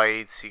on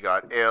fights. He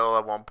got ill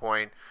at one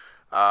point.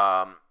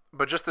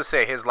 But just to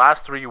say, his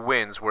last 3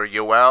 wins were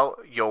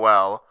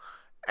Yoel,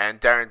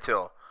 and Darren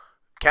Till.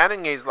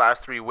 Cannonier's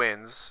last 3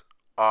 wins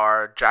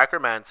are Jack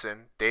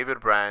Hermanson, David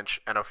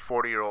Branch, and a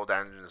 40-year-old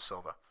Anderson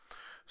Silva.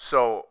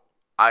 So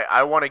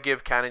I want to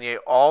give Cannonier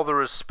all the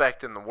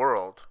respect in the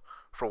world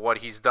for what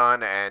he's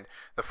done, and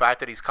the fact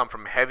that he's come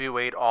from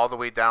heavyweight all the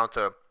way down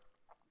to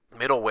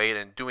middleweight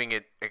and doing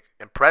it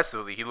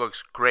impressively. He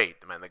looks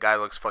great, man. The guy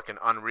looks fucking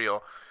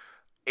unreal.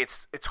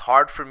 It's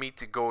hard for me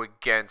to go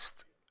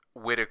against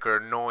Whitaker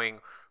knowing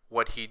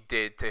what he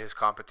did to his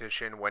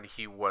competition when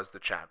he was the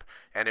champ,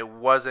 and it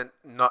wasn't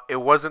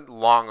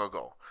long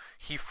ago.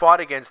 He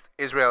fought against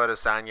Israel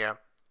Adesanya.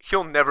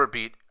 He'll never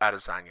beat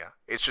Adesanya.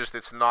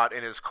 It's not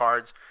in his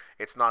cards.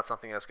 It's not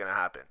something that's going to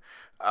happen.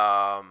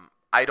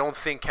 I don't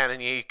think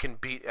Cannonier can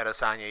beat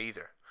Adesanya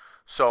either.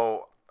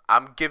 So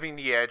I'm giving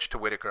the edge to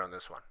Whitaker on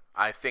this one.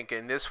 I think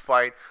in this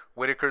fight,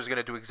 Whitaker's going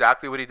to do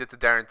exactly what he did to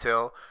Darren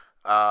Till.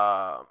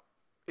 The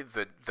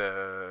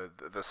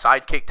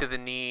side kick to the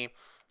knee,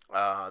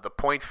 the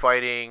point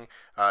fighting,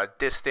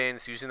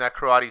 distance, using that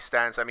karate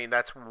stance. I mean,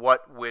 that's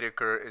what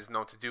Whitaker is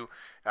known to do.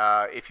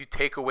 If you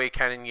take away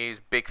Cannonier's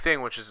big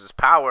thing, which is his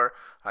power,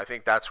 I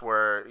think that's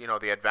where,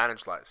 the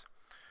advantage lies.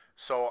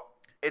 So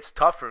it's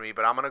tough for me,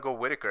 but I'm going to go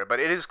Whitaker. But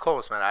it is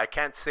close, man. I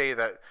can't say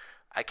that.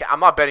 I'm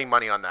not betting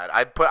money on that.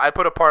 I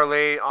put a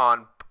parlay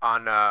on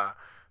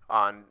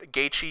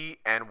Gaethje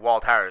and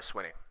Walt Harris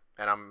winning,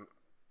 and I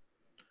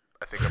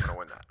think I'm going to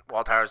win that.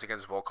 Walt Harris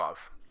against Volkov.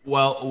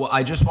 Well,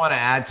 I just want to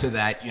add to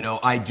that.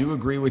 I do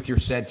agree with your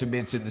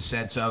sentiments in the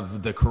sense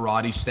of the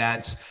karate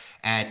stance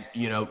and,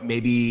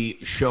 maybe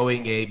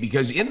showing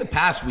because in the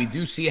past, we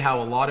do see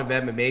how a lot of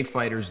MMA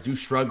fighters do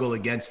struggle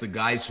against the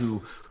guys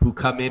who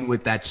come in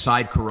with that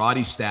side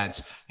karate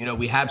stance.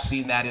 We have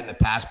seen that in the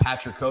past.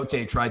 Patrick Cote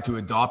tried to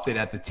adopt it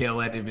at the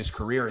tail end of his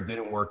career. It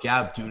didn't work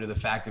out due to the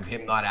fact of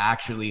him not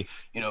actually,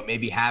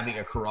 maybe having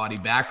a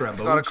karate background.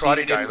 He's not a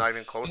karate guy, not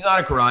even close. He's not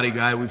a karate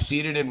guy. We've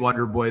seen it in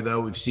Wonder Boy, though.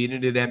 We've seen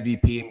it in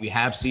MVP, and we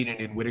have seen it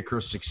in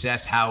Whitaker's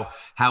success, how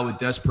it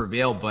does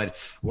prevail.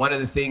 But one of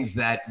the things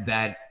that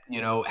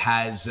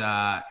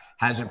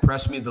has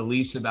impressed me the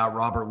least about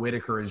Robert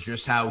Whitaker is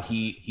just how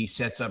he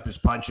sets up his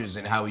punches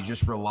and how he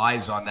just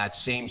relies on that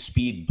same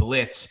speed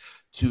blitz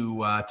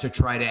to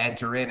try to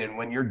enter in. And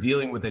when you're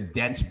dealing with a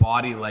dense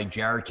body like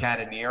Jared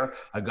Cannonier,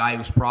 a guy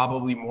who's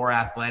probably more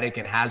athletic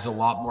and has a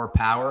lot more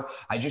power,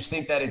 I just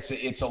think that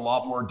it's a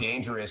lot more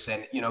dangerous.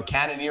 And,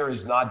 Cannonier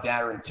is not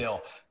Darren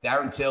Till.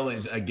 Darren Till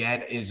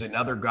is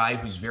another guy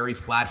who's very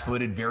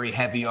flat-footed, very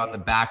heavy on the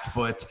back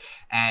foot.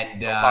 And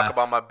don't talk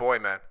about my boy,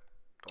 man.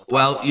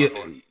 Well, I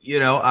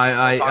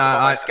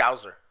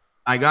Scouser.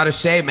 I gotta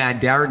say, man,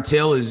 Darren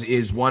Till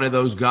is one of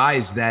those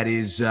guys that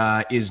is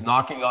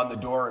knocking on the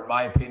door, in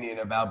my opinion,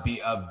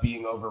 of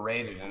being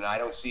overrated, and I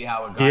don't see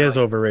how a guy is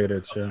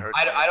overrated. So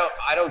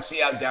I don't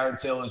see how Darren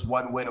Till is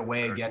one win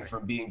away again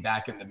from being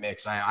back in the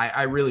mix.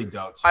 I really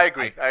don't. I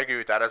agree. I agree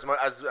with that.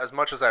 As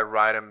much as I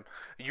ride him,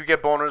 you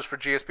get bonus for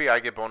GSP, I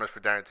get bonus for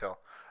Darren Till.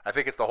 I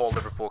think it's the whole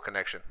Liverpool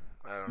connection.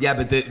 Yeah,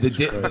 but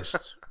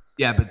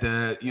Yeah, but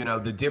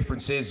the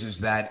difference is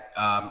that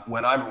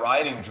when I'm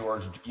riding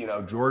George,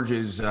 George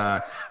is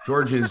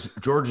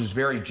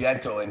very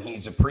gentle and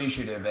he's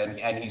appreciative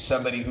and he's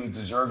somebody who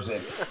deserves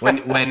it. When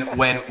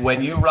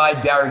you ride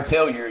Darren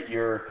Till,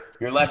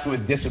 you're left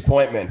with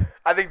disappointment.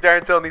 I think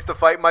Darren Till needs to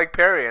fight Mike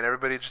Perry, and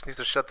everybody just needs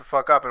to shut the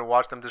fuck up and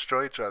watch them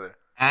destroy each other.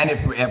 And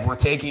if we're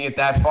taking it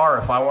that far,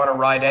 if I want to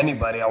ride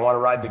anybody, I want to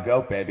ride the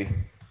GOAT, baby.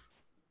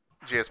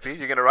 GSP,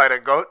 you're gonna ride a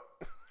GOAT?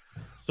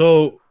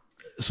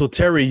 So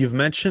Terry, you've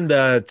mentioned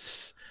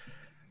that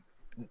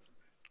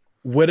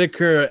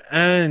Whitaker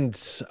and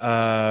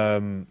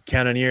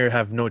Cannonier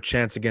have no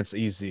chance against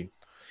Easy.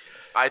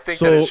 I think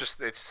that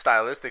it's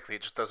stylistically,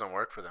 it just doesn't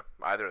work for them,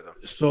 either of them.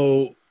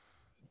 So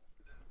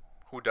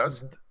who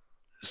does?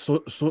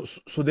 So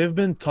they've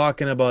been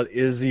talking about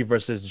Izzy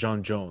versus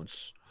John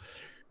Jones.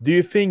 Do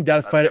you think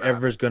that fight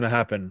ever is going to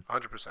happen?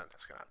 100%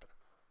 that's going to happen.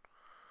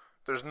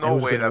 There's no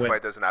way that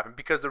fight doesn't happen,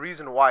 because the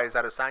reason why is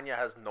that Adesanya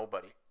has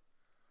nobody.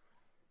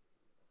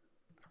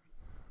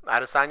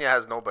 Adesanya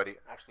has nobody.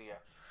 Actually, yeah.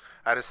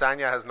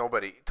 Adesanya has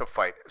nobody to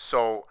fight.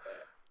 So,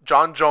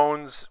 John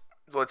Jones,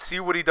 let's see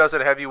what he does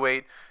at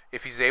heavyweight.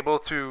 If he's able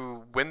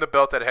to win the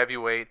belt at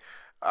heavyweight,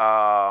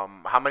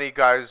 how many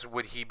guys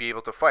would he be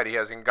able to fight? He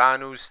has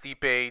Ngannou,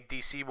 Stipe,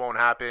 DC won't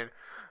happen.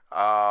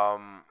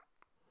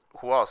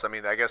 Who else? I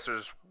mean, I guess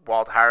there's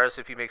Walt Harris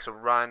if he makes a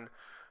run.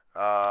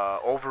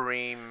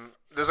 Overeem.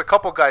 There's a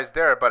couple guys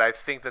there, but I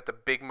think that the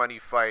big money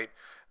fight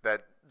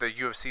that the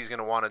UFC is going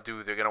to want to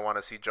do, they're going to want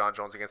to see John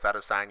Jones against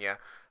Adesanya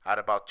at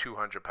about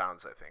 200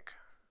 pounds, I think.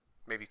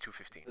 Maybe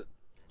 215.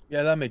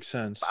 Yeah, that makes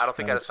sense. But I don't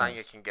think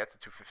Adesanya can get to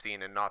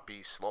 215 and not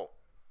be slow.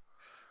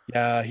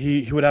 Yeah,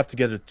 he would have to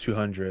get to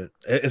 200.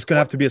 It's going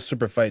to have to be a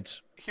super fight.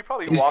 He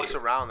probably walks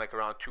around like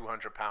around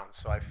 200 pounds,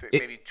 so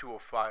maybe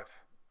 205.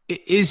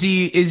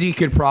 Izzy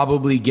could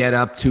probably get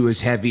up to as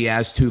heavy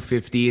as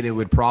 250, and it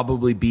would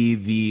probably be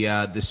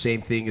the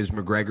same thing as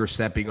McGregor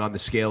stepping on the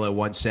scale at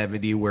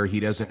 170, where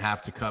he doesn't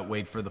have to cut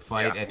weight for the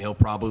fight, and he'll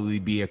probably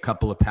be a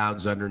couple of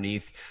pounds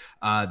underneath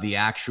the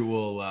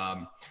actual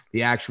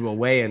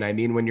weigh. And I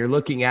mean, when you're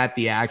looking at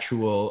the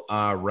actual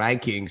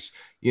rankings,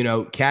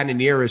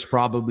 Cannonier is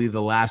probably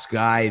the last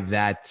guy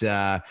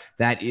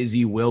that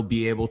Izzy will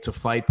be able to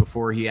fight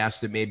before he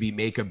has to maybe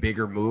make a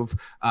bigger move.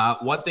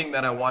 One thing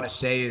that I want to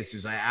say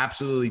is I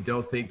absolutely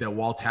don't think that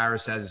Walt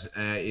Harris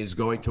is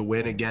going to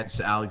win against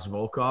Alex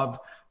Volkov.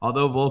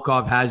 Although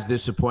Volkov has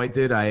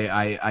disappointed,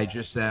 I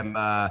just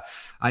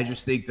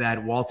think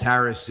that Walt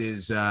Harris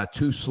is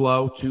too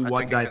slow, too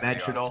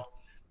one-dimensional.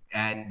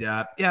 And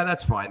yeah,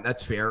 that's fine.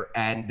 That's fair.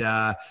 And,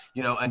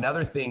 you know,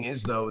 another thing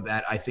is, though,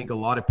 that I think a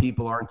lot of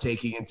people aren't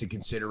taking into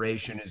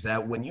consideration is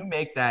that when you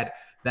make that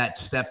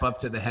step up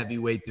to the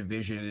heavyweight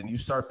division and you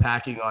start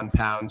packing on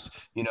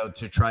pounds, you know,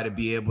 to try to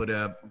be able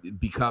to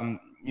become,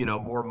 you know,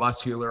 more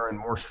muscular and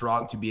more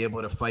strong to be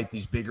able to fight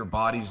these bigger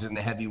bodies in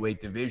the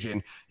heavyweight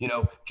division, you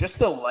know, just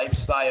the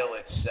lifestyle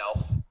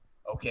itself.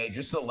 Okay,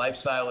 just the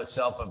lifestyle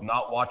itself of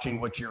not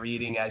watching what you're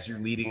eating as you're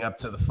leading up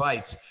to the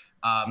fights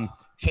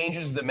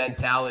changes the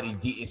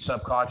mentality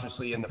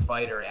subconsciously in the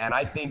fighter. And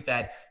I think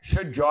that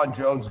should Jon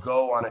Jones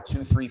go on a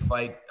 2-3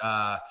 fight,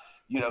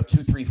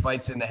 2-3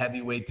 fights in the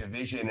heavyweight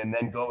division and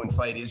then go and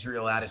fight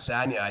Israel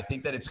Adesanya, I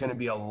think that it's going to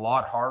be a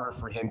lot harder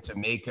for him to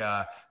make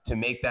that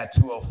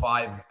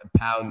 205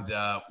 pound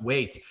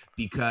weight,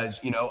 because,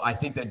 you know, I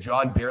think that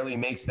Jon barely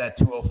makes that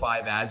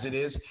 205 as it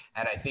is.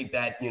 And I think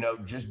that, you know,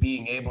 just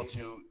being able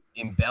to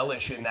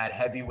embellish in that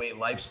heavyweight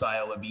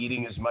lifestyle of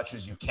eating as much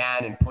as you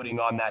can and putting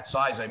on that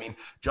size. I mean,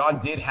 Jon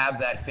did have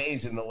that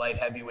phase in the light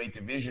heavyweight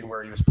division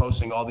where he was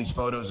posting all these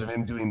photos of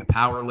him doing the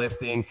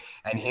powerlifting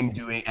and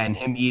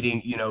him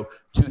eating, you know,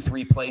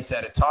 2-3 plates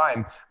at a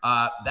time.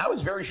 That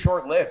was very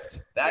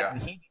short-lived.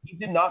 He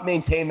did not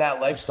maintain that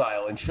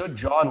lifestyle. And should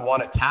Jon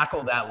want to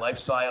tackle that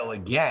lifestyle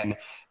again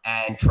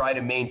and try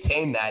to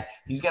maintain that,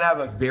 he's going to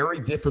have a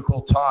very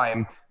difficult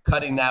time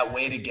cutting that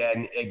weight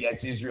again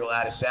against Israel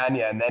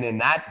Adesanya. And then in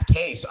that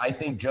case, I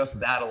think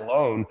just that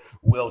alone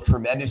will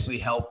tremendously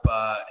help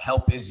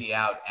Izzy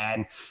out.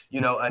 And,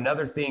 you know,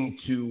 another thing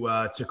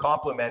to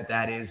complement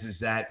that is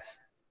that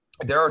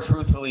there are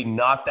truthfully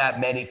not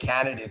that many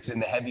candidates in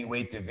the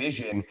heavyweight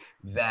division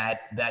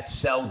that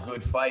sell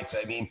good fights.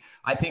 I mean,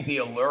 I think the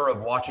allure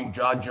of watching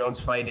Jon Jones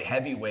fight a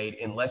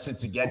heavyweight, unless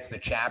it's against the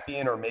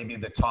champion or maybe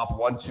the top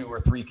 1, 2, or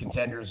 3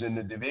 contenders in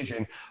the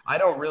division, I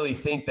don't really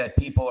think that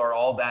people are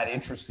all that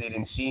interested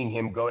in seeing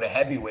him go to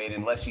heavyweight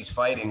unless he's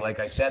fighting,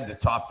 like I said, the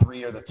top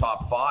 3 or the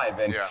top 5.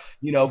 And,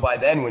 you know, by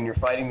then when you're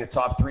fighting the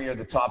top 3 or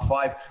the top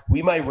 5,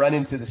 we might run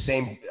into the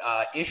same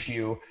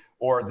issue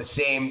or the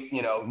same,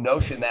 you know,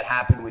 notion that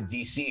happened with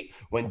DC.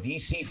 When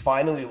DC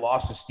finally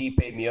lost to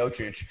Stipe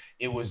Miocic,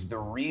 it was the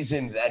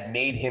reason that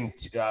made him,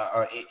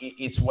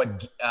 it's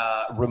what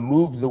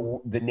removed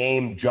the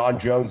name Jon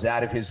Jones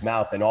out of his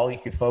mouth, and all he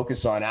could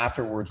focus on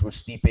afterwards was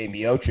Stipe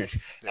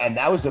Miocic. And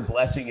that was a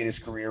blessing in his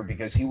career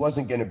because he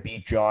wasn't going to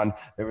beat Jon.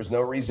 There was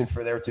no reason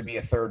for there to be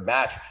a third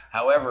match.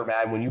 However,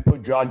 man, when you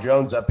put Jon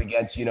Jones up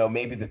against, you know,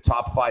 maybe the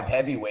top 5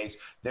 heavyweights,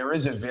 there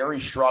is a very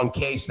strong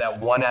case that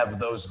one of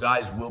those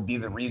guys will be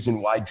the reason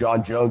why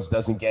Jon Jones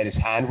doesn't get his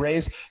hand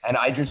raised. And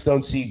I just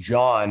don't see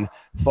Jon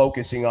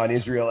focusing on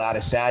Israel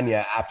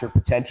Adesanya after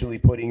potentially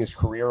putting his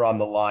career on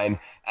the line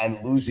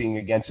and losing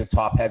against a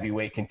top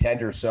heavyweight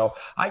contender. So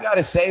I got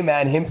to say,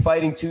 man, him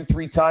fighting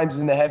 2-3 times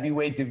in the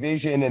heavyweight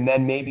division and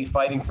then maybe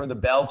fighting for the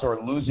belt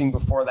or losing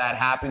before that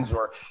happens,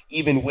 or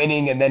even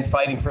winning and then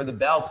fighting for the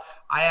belt,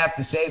 I have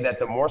to say that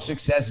the more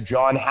success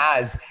Jon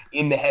has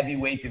in the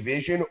heavyweight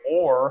division,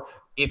 or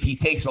if he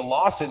takes a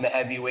loss in the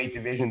heavyweight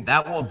division,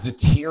 that will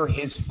deter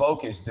his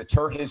focus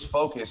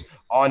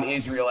on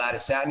Israel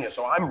Adesanya.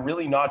 So I'm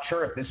really not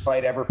sure if this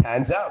fight ever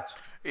pans out.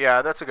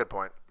 Yeah, that's a good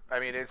point. I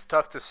mean, it's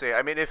tough to say.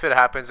 I mean, if it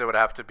happens, it would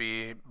have to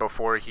be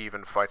before he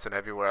even fights in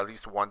heavyweight, at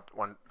least one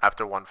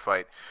after one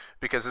fight,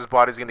 because his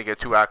body's going to get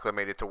too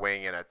acclimated to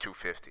weighing in at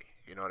 250.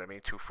 You know what I mean?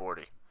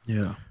 240.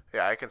 Yeah.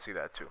 Yeah, I can see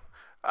that too.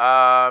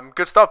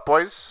 Good stuff,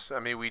 boys. I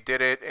mean, we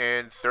did it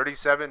in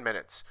 37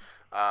 minutes.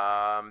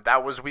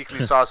 That was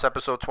Weekly Sauce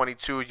episode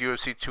 22,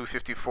 UFC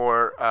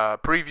 254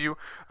 preview.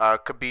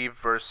 Khabib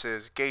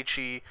versus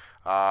Gaethje.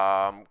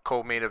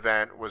 Co-main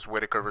event was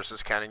Whittaker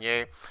versus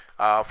Cannonier.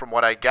 From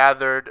what I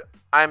gathered,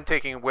 I'm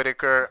taking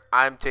Whittaker.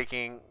 I'm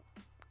taking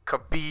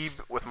Khabib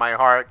with my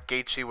heart,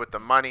 Gaethje with the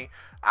money.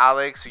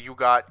 Alex, you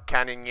got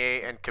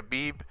Cannonier and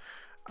Khabib,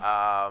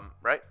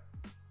 right?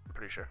 I'm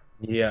pretty sure.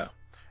 Yeah.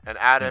 And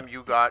Adam,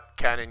 you got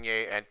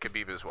Cannonier and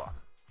Khabib as well.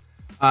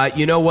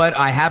 You know what?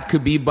 I have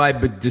Khabib by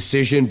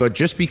decision, but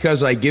just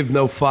because I give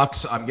no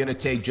fucks, I'm going to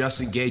take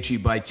Justin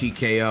Gaethje by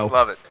TKO.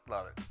 Love it.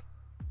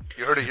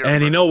 You heard it here and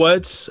first.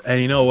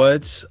 You know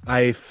what?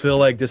 I feel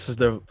like this is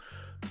going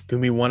to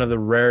be one of the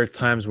rare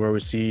times where we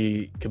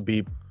see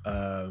Khabib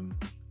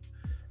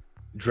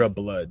draw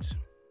blood.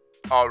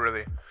 Oh,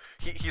 really?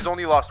 He's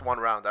only lost one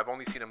round. I've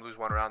only seen him lose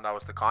one round. That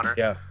was to Conor.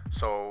 Yeah.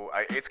 So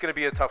it's going to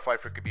be a tough fight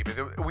for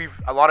Khabib.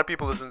 A lot of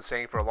people have been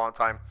saying for a long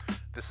time,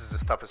 this is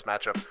his toughest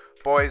matchup.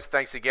 Boys,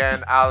 thanks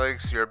again.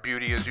 Alex, you're a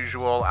beauty as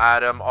usual.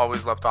 Adam,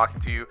 always love talking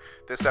to you.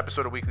 This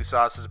episode of Weekly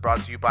Sauce is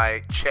brought to you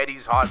by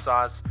Chetty's Hot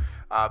Sauce.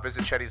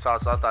 Visit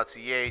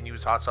chettyshotsauce.ca and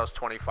use Hot Sauce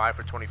 25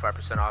 for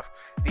 25% off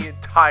the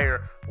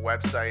entire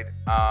website.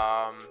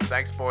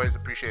 Thanks, boys.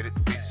 Appreciate it.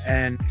 Peace.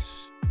 And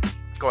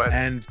go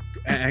ahead.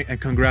 And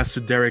congrats to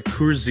Derek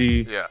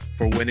Courzy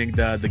for winning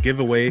the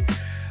giveaway.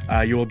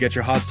 You will get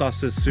your hot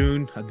sauces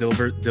soon,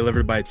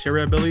 delivered by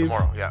Terry, I believe.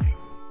 Tomorrow,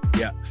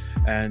 yeah.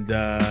 And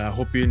I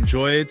hope you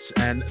enjoy it.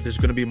 And there's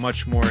going to be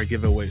much more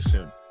giveaway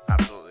soon.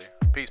 Absolutely.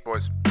 Peace,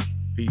 boys.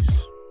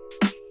 Peace.